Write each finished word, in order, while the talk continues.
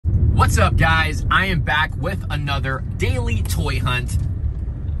What's up, guys? I am back with another daily toy hunt.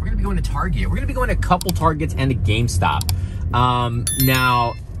 We're gonna be going to Target. We're gonna be going to a couple Targets and a GameStop.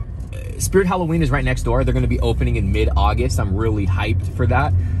 Now, Spirit Halloween is right next door. They're gonna be opening in mid-August. I'm really hyped for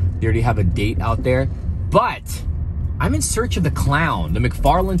that. They already have a date out there. But I'm in search of the clown, the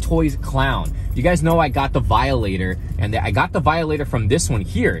Mcfarlane Toys clown. You guys know I got the Violator, and I got the Violator from this one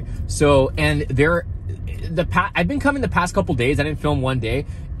here. So, and I've been coming the past couple days. I didn't film one day,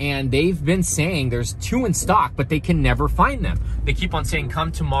 and they've been saying there's 2 in stock, but they can never find them. They keep on saying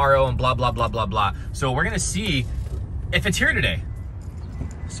come tomorrow and blah, blah, blah, blah, blah. So we're gonna see if it's here today.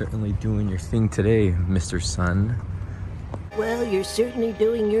 Certainly doing your thing today, Mr. Sun. Well, you're certainly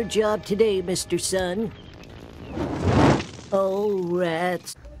doing your job today, Mr. Sun. Oh,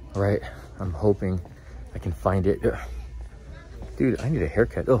 rats. All right, I'm hoping I can find it. Dude, I need a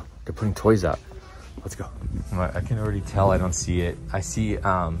haircut. Oh, they're putting toys out. Let's go. I can already tell I don't see it. I see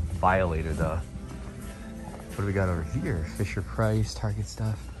Violator though. What do we got over here? Fisher Price, Target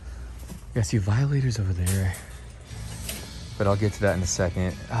stuff. Yeah, I see Violators over there. But I'll get to that in a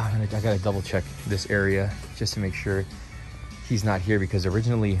second. I gotta double check this area just to make sure he's not here, because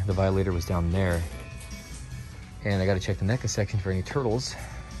originally the Violator was down there. And I gotta check the NECA section for any turtles.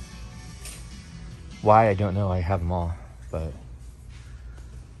 Why, I don't know. I have them all, but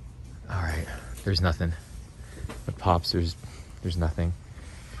all right. There's nothing. But Pops, there's nothing.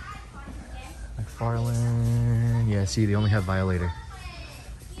 Mcfarlane, yeah, see, they only have Violator.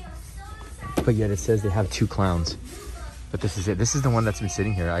 But yet it says they have 2 clowns. But this is it. This is the one that's been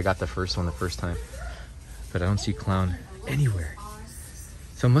sitting here. I got the first one the first time. But I don't see clown anywhere.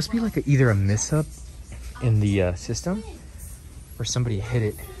 So it must be like either a miss-up in the system, or somebody hit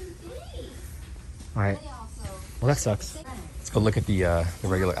it. All right, well, that sucks. Let's go look at the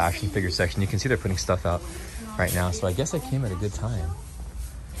regular action figure section. You can see they're putting stuff out right now, so I guess I came at a good time.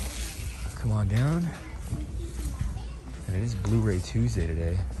 Come on down. And it is Blu-ray Tuesday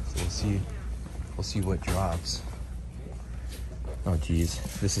today, so we'll see what drops. Oh geez,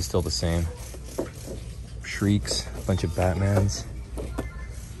 this is still the same. Shrieks, a bunch of Batmans.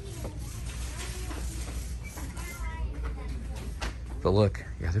 But look,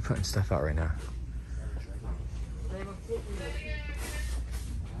 yeah, they're putting stuff out right now.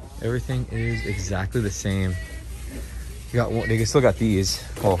 Everything is exactly the same. You got one, they still got these.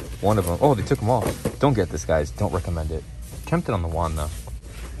 Well, one of them. Oh, they took them all. Don't get this, guys. Don't recommend it. Tempted on the wand though.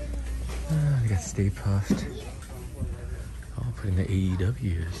 They got Stay Puffed. Oh, putting the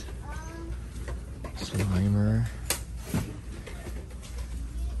AEWs. Slimer.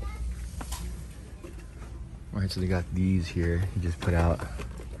 All right, so they got these here. He just put out.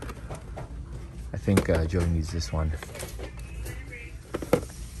 I think Joey needs this one.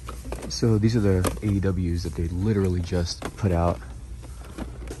 So these are the AEWs that they literally just put out.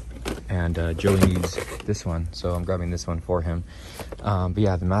 And Joey needs this one, so I'm grabbing this one for him. But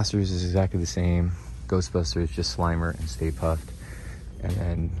yeah, the Masters is exactly the same. Ghostbusters, just Slimer and Stay Puffed. And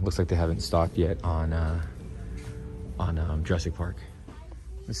then looks like they haven't stocked yet on Jurassic Park.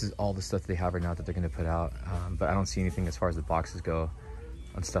 This is all the stuff they have right now that they're gonna put out. But I don't see anything as far as the boxes go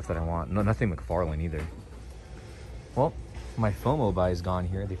on stuff that I want. No, nothing Mcfarlane either. Well, my FOMO buy is gone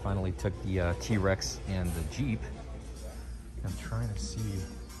here. They finally took the T-Rex and the Jeep. I'm trying to see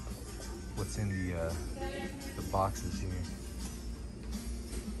what's in the boxes here.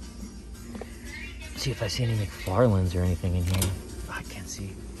 See if I see any Mcfarlanes or anything in here. Oh, I can't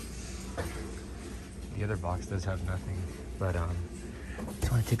see. The other box does have nothing, but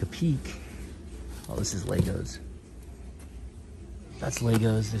just want to take a peek. Oh, this is Legos. That's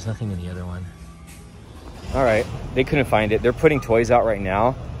Legos. There's nothing in the other one. All right, they couldn't find it. They're putting toys out right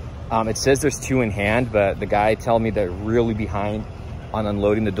now. It says there's 2 in hand, but the guy told me they're really behind on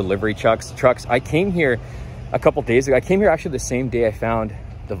unloading the delivery trucks. I came here a couple days ago. I came here actually the same day I found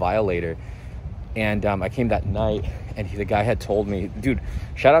the Violator. And I came that night, and the guy had told me, dude,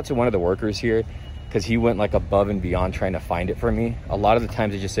 shout out to one of the workers here, because he went like above and beyond trying to find it for me. A lot of the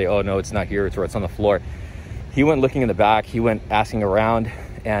times they just say, oh no, it's not here, it's on the floor. He went looking in the back, he went asking around,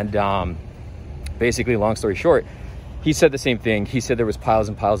 and basically, long story short, he said the same thing. He said there was piles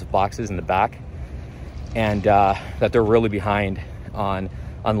and piles of boxes in the back, and that they're really behind on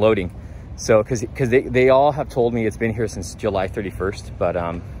unloading. So, because they all have told me it's been here since July 31st, but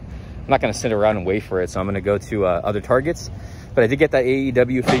I'm not gonna sit around and wait for it. So I'm gonna go to other Targets. But I did get that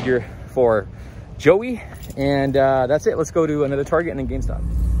AEW figure for Joey, and that's it. Let's go to another Target and then GameStop.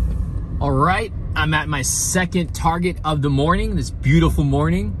 All right, I'm at my second Target of the morning, this beautiful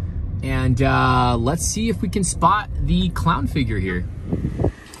morning. And let's see if we can spot the clown figure here.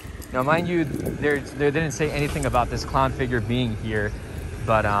 Now, mind you, they didn't say anything about this clown figure being here.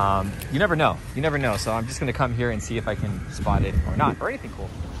 But you never know. You never know. So I'm just gonna come here and see if I can spot it or not, or anything cool.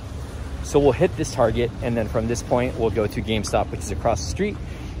 So we'll hit this Target, and then from this point, we'll go to GameStop, which is across the street,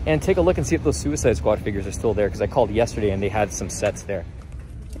 and take a look and see if those Suicide Squad figures are still there, because I called yesterday and they had some sets there.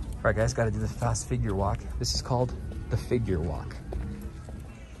 All right, guys, got to do the fast figure walk. This is called the figure walk.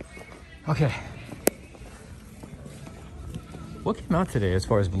 Okay. What came out today as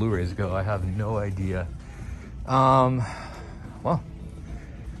far as Blu-rays go? I have no idea. Well,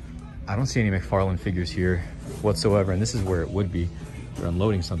 I don't see any Mcfarlane figures here whatsoever, and this is where it would be. They're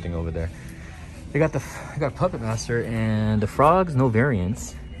unloading something over there. They got Puppet Master and the Frogs, no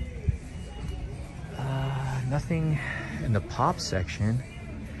variants. Nothing in the pop section.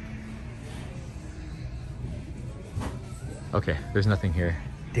 Okay, there's nothing here.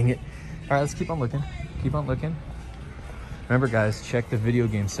 Dang it. All right, let's keep on looking. Keep on looking. Remember, guys, check the video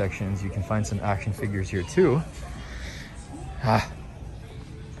game sections. You can find some action figures here too. Let's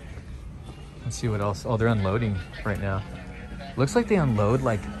see what else. Oh, they're unloading right now. Looks like they unload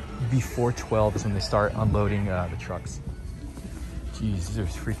like before 12 is when they start unloading the trucks. Jeez, these are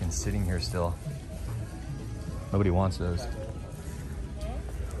freaking sitting here still. Nobody wants those.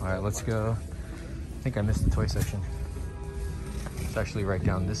 All right, let's go. I think I missed the toy section. It's actually right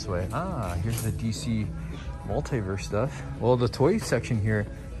down this way. Ah, here's the DC multiverse stuff. Well, the toy section here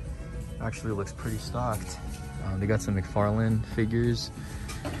actually looks pretty stocked. They got some Mcfarlane figures.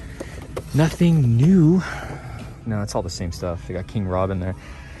 Nothing new. No, it's all the same stuff. They got King Robin there.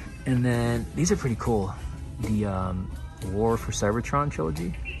 And then these are pretty cool. The War for Cybertron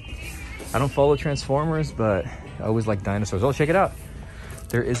trilogy. I don't follow Transformers, but I always like dinosaurs. Oh, check it out.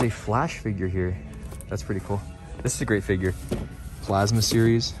 There is a Flash figure here. That's pretty cool. This is a great figure. Plasma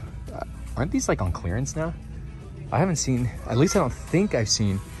series. Aren't these like on clearance now? I haven't seen, at least I don't think I've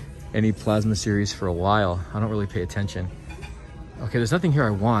seen any Plasma series for a while. I don't really pay attention. Okay, there's nothing here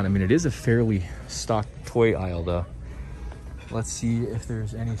I want. I mean, it is a fairly stocked toy aisle though. Let's see if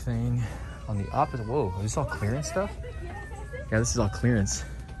there's anything on the opposite. Whoa, is this all clearance stuff? Yeah, this is all clearance.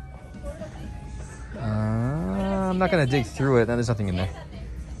 I'm not gonna dig through it. There's nothing in there.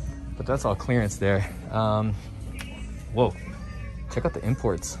 But that's all clearance there. Whoa, check out the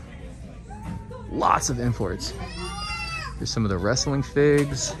imports. Lots of imports. Here's some of the wrestling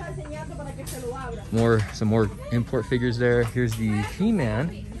figs. Some more import figures there. Here's the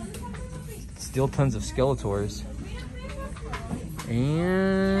He-Man. Still tons of Skeletors.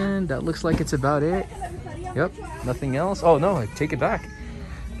 And that looks like it's about it. Yep, nothing else. Oh no, I take it back.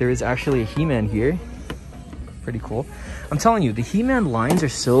 There is actually a He-Man here. Pretty cool. I'm telling you, the He-Man lines are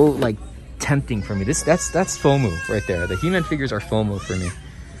so like tempting for me. That's FOMO right there. The He-Man figures are FOMO for me.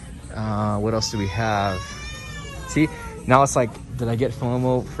 What else do we have? See, now it's like, did I get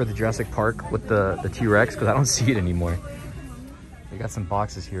FOMO for the Jurassic Park with the T-Rex? Because I don't see it anymore. They got some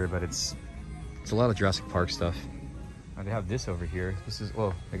boxes here, but it's a lot of Jurassic Park stuff. They have this over here. This is,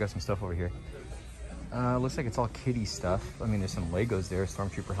 whoa, they got some stuff over here. Looks like it's all kiddie stuff. I mean, there's some Legos there,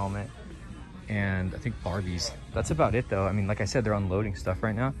 Stormtrooper helmet, and I think Barbies. That's about it though. I mean, like I said, they're unloading stuff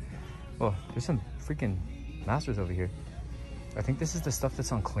right now. Oh, there's some freaking Masters over here. I think this is the stuff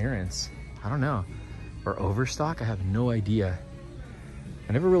that's on clearance. I don't know. Or overstock, I have no idea.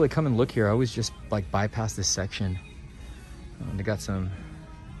 I never really come and look here. I always just like bypass this section. They got some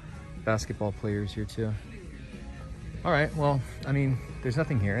basketball players here too. All right, well, I mean, there's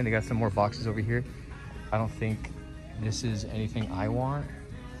nothing here. And they got some more boxes over here. I don't think this is anything I want.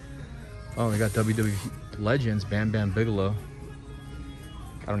 Oh, they got WWE Legends, Bam Bam Bigelow.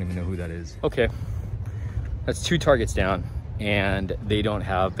 I don't even know who that is. Okay, that's 2 targets down, and they don't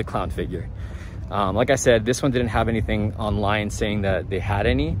have the clown figure. Like I said, this one didn't have anything online saying that they had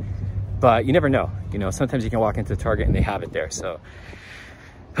any, but you never know. You know, sometimes you can walk into the Target and they have it there, so.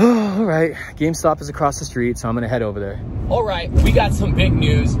 All right, GameStop is across the street, so I'm gonna head over there. All right, we got some big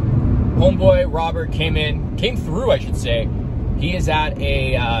news. Homeboy Robert came through, I should say. He is at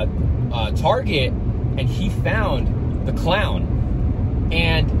a Target, and he found the clown.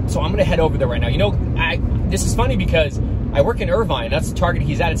 And so I'm gonna head over there right now. You know, this is funny because I work in Irvine. That's the Target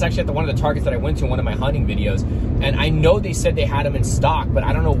he's at. It's actually at one of the Targets that I went to in one of my hunting videos. And I know they said they had them in stock, but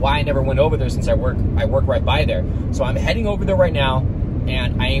I don't know why I never went over there since I work right by there. So I'm heading over there right now,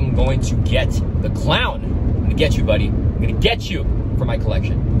 and I am going to get the clown. I'm gonna get you, buddy. I'm gonna get you for my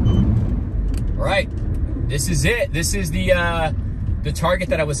collection. All right, this is it. This is the Target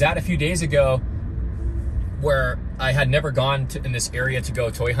that I was at a few days ago, where I had never gone in this area to go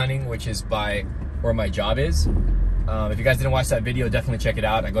toy hunting, which is by where my job is. If you guys didn't watch that video, definitely check it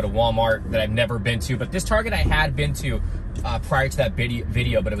out. I go to Walmart that I've never been to, but this Target I had been to prior to that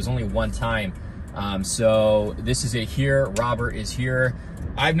video, but it was only one time. So this is it here. Robert is here.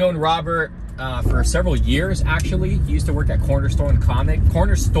 I've known Robert for several years, actually. He used to work at Corner Store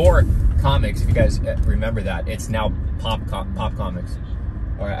Comics, if you guys remember that. It's now Pop Comics.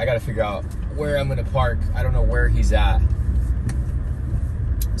 All right, I gotta figure out where I'm gonna park. I don't know where he's at.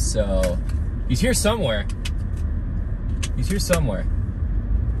 So, he's here somewhere. He's here somewhere.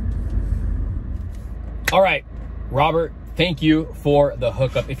 All right, Robert, thank you for the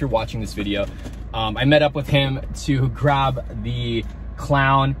hookup if you're watching this video. I met up with him to grab the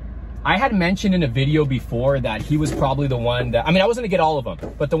clown. I had mentioned in a video before that he was probably the one that, I mean, I wasn't gonna get all of them,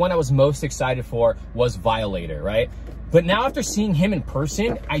 but the one I was most excited for was Violator, right? But now after seeing him in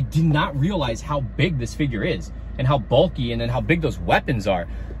person, I did not realize how big this figure is and how bulky and then how big those weapons are.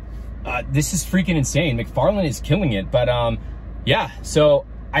 This is freaking insane. Mcfarlane is killing it, but yeah, so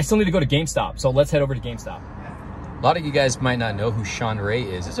I still need to go to GameStop, so let's head over to GameStop. A lot of you guys might not know who Sean Ray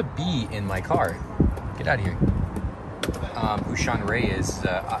is. There's a bee in my car. Get out of here. Who Sean Ray is,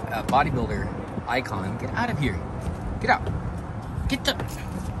 a bodybuilder icon. Get out of here. Get out. Go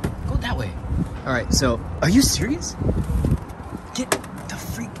that way. All right, so are you serious? Get the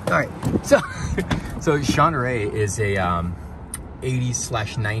freak. All right, so Sean Ray is a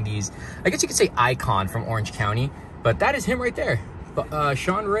 80s/90s, I guess you could say icon from Orange County, but that is him right there. But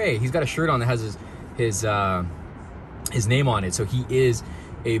Sean Ray, he's got a shirt on that has his name on it, so he is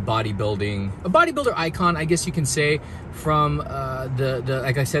a bodybuilder icon, I guess you can say, from the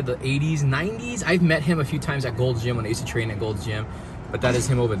like I said, the 80s, 90s. I've met him a few times at Gold's Gym when I used to train at Gold's Gym, but that is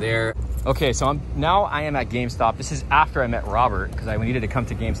him over there. Okay, so I am at GameStop. This is after I met Robert, because I needed to come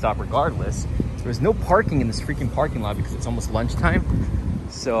to GameStop regardless. There was no parking in this freaking parking lot because it's almost lunchtime,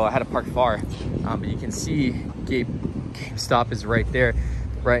 so I had to park far. But you can see GameStop is right there,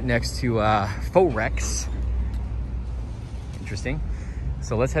 right next to Forex. Interesting.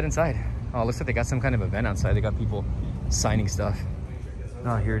 So let's head inside. Oh, looks like they got some kind of event outside. They got people signing stuff.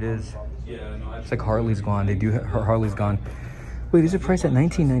 Oh, here it is. It's like Harley's gone. Harley's gone. Wait, these are priced at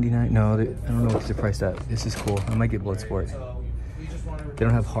 $19.99. No, I don't know what these are priced at. This is cool. I might get Bloodsport. They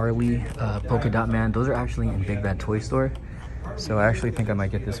don't have Harley, Polka Dot Man. Those are actually in Big Bad Toy Store. So I actually think I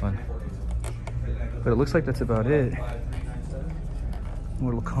might get this one. But it looks like that's about it.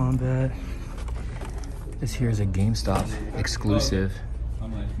 Mortal Kombat. This here is a GameStop exclusive.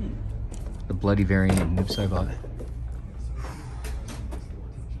 The bloody variant of Noob Saibot.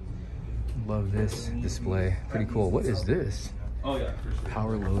 Love this display. Pretty cool. What is this? Oh yeah, for sure.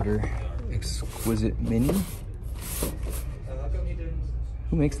 Power Loader Exquisite Mini.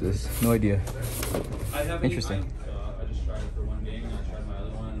 Who makes this? No idea. Interesting. I just tried it for one game and I tried my other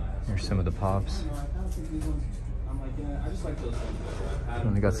one. Here's some of the pops.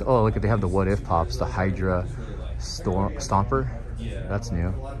 And they got, oh, look, they have the What If pops, the Hydra Stomper. That's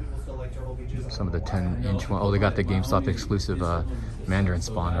new. Some of the 10-inch one. Oh, they got the GameStop exclusive Mandarin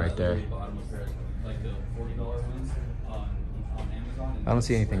Spawn right there. I don't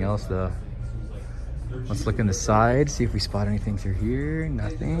see anything else though. Let's look in the side, see if we spot anything through here.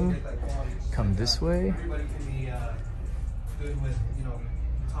 Nothing. Come this way.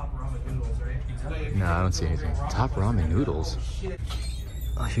 No, I don't see anything. Top ramen noodles.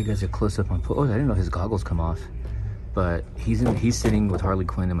 I'll show you guys a close-up on. Oh, I didn't know his goggles come off. But he's sitting with Harley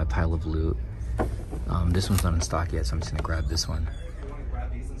Quinn in my pile of loot. This one's not in stock yet, so I'm just gonna grab this one.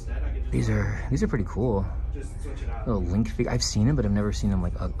 These are pretty cool. Little Link figure. I've seen them, but I've never seen them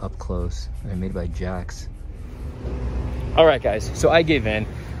like up close. They're made by Jax. All right, guys. So I gave in.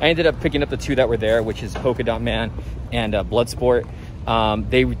 I ended up picking up the two that were there, which is Polka Dot Man and Bloodsport.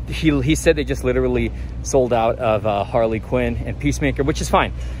 He said they just literally sold out of Harley Quinn and Peacemaker, which is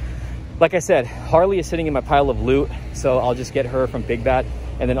fine. Like I said, Harley is sitting in my pile of loot, so I'll just get her from Big Bad,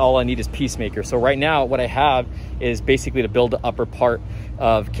 and then all I need is Peacemaker. So right now, what I have is basically to build the upper part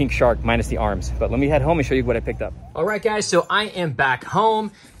of King Shark minus the arms. But let me head home and show you what I picked up. All right, guys, so I am back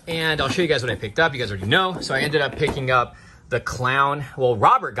home, and I'll show you guys what I picked up. You guys already know. So I ended up picking up the clown. Well,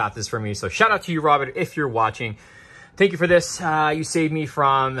 Robert got this for me, so shout out to you, Robert, if you're watching. Thank you for this. You saved me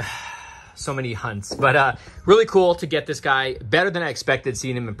from so many hunts, but really cool to get this guy. Better than I expected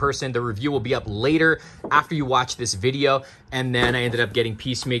seeing him in person. The review will be up later after you watch this video. And then I ended up getting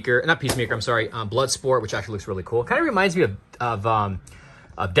Bloodsport, which actually looks really cool. Kind of reminds me of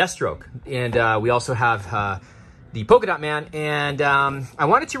Deathstroke. And we also have the Polka Dot Man. And I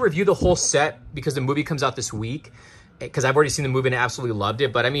wanted to review the whole set because the movie comes out this week, because I've already seen the movie and I absolutely loved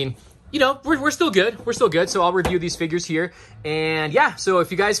it. But I mean, you know, we're still good. We're still good. So I'll review these figures here. And yeah, so if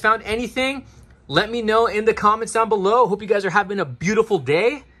you guys found anything, let me know in the comments down below. Hope you guys are having a beautiful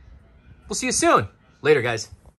day. We'll see you soon. Later, guys.